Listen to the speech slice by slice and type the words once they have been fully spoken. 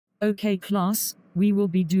Okay class, we will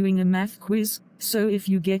be doing a math quiz, so if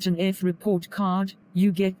you get an F report card,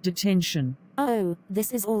 you get detention. Oh,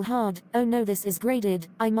 this is all hard. Oh no, this is graded.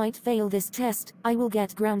 I might fail this test. I will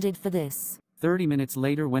get grounded for this. 30 minutes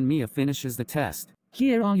later when Mia finishes the test.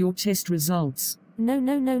 Here are your test results. No.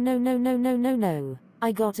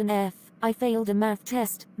 I got an F. I failed a math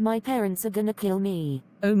test. My parents are gonna kill me.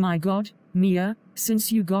 Oh my god, Mia,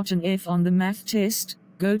 since you got an F on the math test,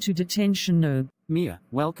 go to detention no. Mia,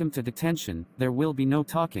 welcome to detention. There will be no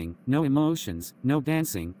talking, no emotions, no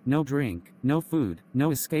dancing, no drink, no food,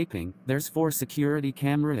 no escaping. There's 4 security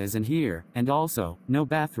cameras in here, and also, no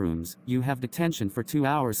bathrooms. You have detention for 2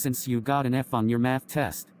 hours since you got an F on your math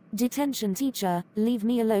test. Detention teacher, leave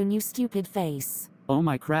me alone, you stupid face. Oh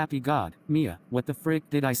my crappy god, Mia, what the frick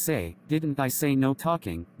did I say? Didn't I say no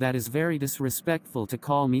talking? That is very disrespectful to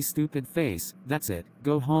call me stupid face. That's it,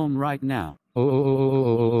 go home right now. Oh,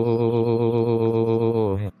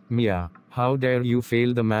 Mia, how dare you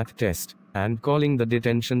fail the math test, and calling the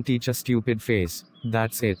detention teacher stupid face.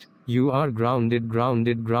 That's it. You are grounded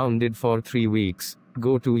for 3 weeks.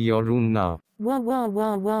 Go to your room now. Wah.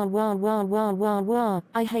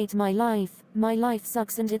 I hate my life. My life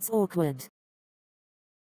sucks and it's awkward.